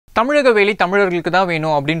தமிழக வேலை தமிழர்களுக்கு தான்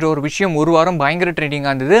வேணும் அப்படின்ற ஒரு விஷயம் ஒரு வாரம் பயங்கர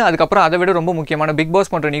ட்ரெண்டிங்காக இருந்தது. அதுக்கப்புறம் அதை விட ரொம்ப முக்கியமான பிக்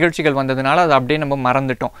பாஸ் போன்ற நிகழ்ச்சிகள் வந்ததுனால அதை அப்படியே நம்ம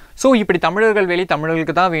மறந்துட்டோம். ஸோ இப்படி தமிழர்கள் வேலை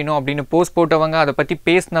தமிழர்களுக்கு தான் வேணும் அப்படின்னு போஸ்ட் போட்டவங்க, அதை பற்றி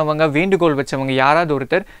பேசினவங்க, வேண்டுகோள் வச்சவங்க யாராவது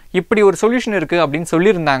ஒருத்தர் இப்படி ஒரு சொல்யூஷன் இருக்குது அப்படின்னு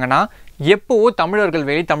சொல்லியிருந்தாங்கன்னா எப்போவோ தமிழர்கள்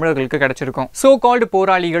வேலை தமிழர்களுக்கு கிடைச்சிருக்கும். சோ கால்டு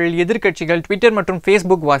போராளிகள், எதிர்க்கட்சிகள், ட்விட்டர் மற்றும்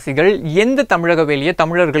ஃபேஸ்புக் வாசிகள் எந்த தமிழக வேலையை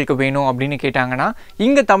தமிழர்களுக்கு வேணும் அப்படின்னு கேட்டாங்கன்னா,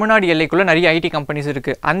 இங்கே தமிழ்நாடு எல்லைக்குள்ள நிறைய ஐடி கம்பெனிஸ்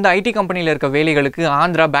இருக்கு. அந்த ஐடி கம்பெனியில் இருக்க வேலைகளுக்கு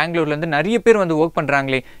ஆந்திரா, பெங்களூர்லேருந்து நிறைய பேர் வந்து ஒர்க்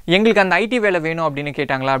பண்ணுறாங்களே, எங்களுக்கு அந்த ஐடி வேலை வேணும் அப்படின்னு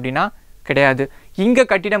கேட்டாங்களா அப்படின்னா கிடையாது. இங்கே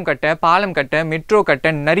கட்டிடம் கட்ட, பாலம் கட்ட, மெட்ரோ கட்ட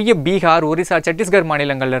நிறைய பீகார், ஒரிசா, சத்தீஸ்கர்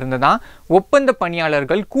மாநிலங்கள்ல இருந்து தான் ஒப்பந்த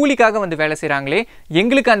பணியாளர்கள் கூலிக்காக வந்து வேலை செய்கிறாங்களே,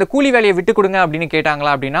 எங்களுக்கு அந்த கூலி வேலையை விட்டு கொடுங்க அப்படின்னு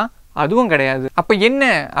கேட்டாங்களா அப்படின்னா அதுவும் கிடையாது. அப்ப என்ன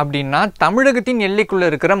அப்படின்னா, தமிழகத்தின் எல்லைக்குள்ள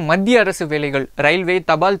இருக்கிற மத்திய அரசு வேலைகள், ரயில்வே,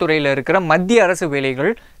 தபால் துறையில இருக்கிற மத்திய அரசு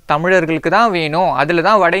வேலைகள் தமிழர்களுக்கு தான் வேணும், அதில்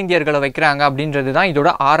தான் வட இந்தியர்களை வைக்கிறாங்க அப்படின்றது தான் இதோட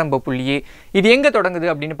ஆரம்ப புள்ளியே. இது எங்கே தொடங்குது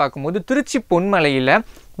அப்படின்னு பார்க்கும்போது, திருச்சி பொன்மலையில்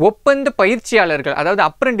ஒப்பந்த பயிற்சியாளர்கள், அதாவது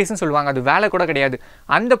அப்ரெண்டிஸ்ன்னு சொல்லுவாங்க, அது வேலை கூட கிடையாது,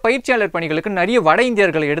 அந்த பயிற்சியாளர் பணிகளுக்கு நிறைய வட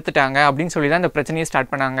இந்தியர்களை எடுத்துட்டாங்க அப்படின்னு சொல்லி தான் இந்த பிரச்சனையை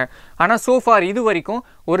ஸ்டார்ட் பண்ணாங்க. ஆனால் சோஃபார் இது வரைக்கும்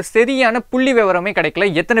ஒரு சரியான புள்ளி விவரமே கிடைக்கல,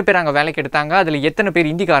 எத்தனை பேர் அங்கே வேலைக்கு எடுத்தாங்க, அதில் எத்தனை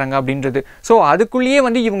பேர் இந்திக்காரங்க அப்படின்றது. ஸோ அதுக்குள்ளேயே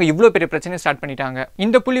வந்து இவங்க இவ்வளோ பெரிய பிரச்சனையை ஸ்டார்ட் பண்ணிட்டாங்க.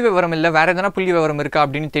 இந்த புள்ளி விவரம் இல்லை, வேற எதனா புள்ளி விவரம் இருக்கா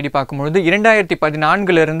அப்படின்னு தேடி பார்க்கும்பொழுது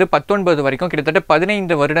 2014 19 வரைக்கும் கிட்டத்தட்ட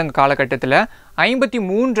 15 வருட காலகட்டத்தில்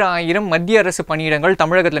 53,000 மத்திய அரசு பணியிடங்கள்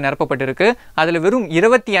தமிழகத்தில் நிரப்பப்பட்டிருக்கு. அதில் வெறும்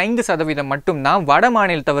 25% மட்டும்தான் வட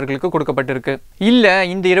மாநிலத்தவர்களுக்கு கொடுக்கப்பட்டிருக்கு. இல்லை,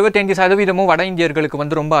 இந்த 25% வட இந்தியர்களுக்கு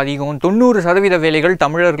வந்து ரொம்ப அதிகம், 90% வேலைகள்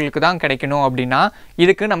தமிழர்களுக்கு தான் கிடைக்கணும் அப்படின்னா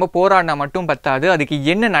இதுக்கு நம்ம போராடினா மட்டும் பத்தாது, அதுக்கு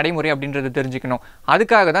என்ன நடைமுறை அப்படின்றது தெரிஞ்சுக்கணும்.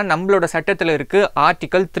 அதுக்காக தான் நம்மளோட சட்டத்தில் இருக்கு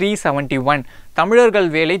ஆர்டிகல் 371, தமிழர்கள்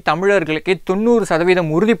வேலை தமிழர்களுக்கு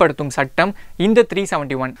 90% உறுதிப்படுத்தும் சட்டம் இந்த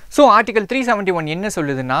 371. ஸோ ஆர்டிகல் 371 என்ன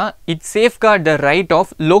சொல்லுதுன்னா, it safeguard the right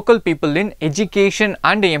of local people in education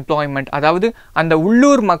and employment, அதாவது அந்த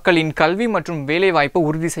உள்ளூர் மக்களின் கல்வி மற்றும் வேலை வாய்ப்பை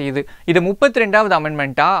உறுதி செய்யுது. இது 32வது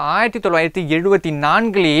அமெண்ட்மெண்ட்டா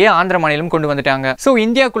 1974 ஆந்திர மாநிலம் கொண்டு வந்துட்டாங்க. ஸோ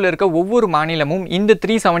இந்தியாவுக்குள்ள இருக்க ஒவ்வொரு மாநிலமும் இந்த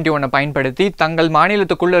 371 பயன்படுத்தி தங்கள்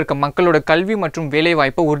மாநிலத்துக்குள்ள இருக்க மக்களோட கல்வி மற்றும் வேலை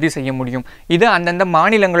வாய்ப்பை உறுதி செய்ய முடியும். இது அந்தந்த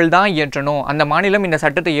மாநிலங்கள் தான் இயற்றணும். அந்த மாநிலம் இந்த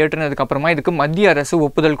சட்டத்தை ஏற்றினதுக்கு அப்புறமா இதுக்கு மத்திய அரசு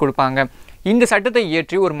ஒப்புதல் கொடுப்பாங்க. இந்த சட்டத்தை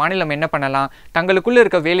இயற்றி ஒரு மாநிலம் என்ன பண்ணலாம், தங்களுக்குள்ள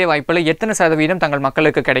இருக்க வேலை வாய்ப்பில் எத்தனை சதவீதம் தங்கள்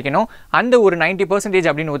மக்களுக்கு கிடைக்கணும், அந்த ஒரு 90%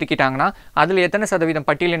 அப்படின்னு ஒதுக்கிட்டாங்கன்னா அதில் எத்தனை சதவீதம்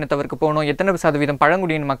பட்டியலினத்தவருக்கு போகணும், எத்தனை சதவீதம்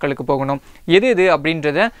பழங்குடியின மக்களுக்கு போகணும், எது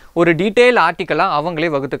அப்படின்றத ஒரு டீட்டெயில் ஆர்டிக்கலாக அவங்களே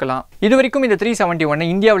வகுத்துக்கலாம். இது வரைக்கும் இந்த 371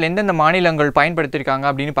 இந்தியாவில் எந்தெந்த மாநிலங்கள் பயன்படுத்தியிருக்காங்க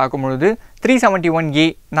அப்படின்னு பார்க்கும்பொழுது 371A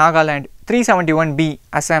Nagaland, 371B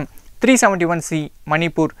Assam, 371C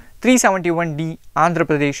Manipur, 371D Andhra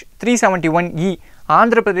Pradesh, 371E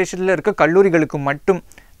Andhra பிரதேசத்தில் இருக்க கல்லூரிகளுக்கு மட்டும்,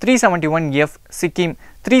 371F Sikkim,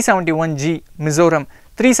 371G Mizoram,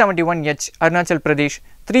 371H Arunachal Pradesh,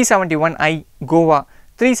 371I Goa,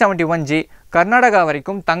 371J Karnataka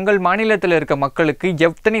வரைக்கும் தங்கள் மாநிலத்தில் இருக்க மக்களுக்கு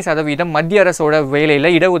எத்தனை சதவீதம் மத்திய அரசோட வேலையில்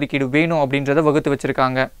இடஒதுக்கீடு வேணும் அப்படின்றத வகுத்து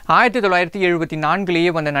வச்சிருக்காங்க.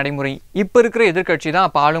 1974 வந்த நடைமுறை. இப்போ இருக்கிற எதிர்கட்சி தான்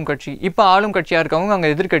அப்போ ஆளும் கட்சி. இப்போ ஆளும் கட்சியாக இருக்கவங்க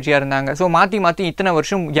அங்கே எதிர்கட்சியாக இருந்தாங்க. ஸோ மாற்றி இத்தனை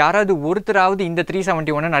வருஷம் யாராவது ஒருத்தராவது இந்த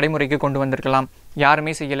 371 நடைமுறைக்கு கொண்டு வந்திருக்கலாம்,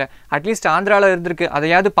 யாருமே செய்யலை. அட்லீஸ்ட் ஆந்திராவில் இருந்திருக்கு,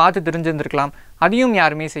 அதையாவது பார்த்து தெரிஞ்சிருந்திருக்கலாம், அதையும்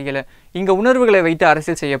யாருமே செய்யலை. இங்கே உணர்வுகளை வைத்து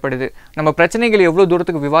அரசியல் செய்யப்படுது. நம்ம பிரச்சனைகளை எவ்வளோ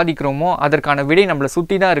தூரத்துக்கு விவாதிக்கிறோமோ அதற்கான விடை நம்மளை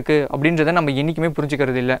சுற்றி தான் இருக்குது அப்படின்றத நம்ம என்றைக்குமே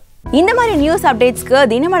புரிஞ்சுக்கிறது இல்லை. இந்த மாதிரி நியூஸ் அப்டேட்ஸ்க்கு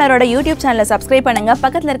தினமலரோட யூடியூப் சேனலை சப்ஸ்கிரைப் பண்ணுங்க,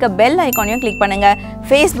 பக்கத்தில் இருக்க பெல் ஐக்கானையும் கிளிக் பண்ணுங்க,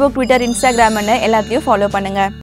 ஃபேஸ்புக், ட்விட்டர், இன்ஸ்டாகிராம்னு எல்லாத்தையும் ஃபாலோ பண்ணுங்க.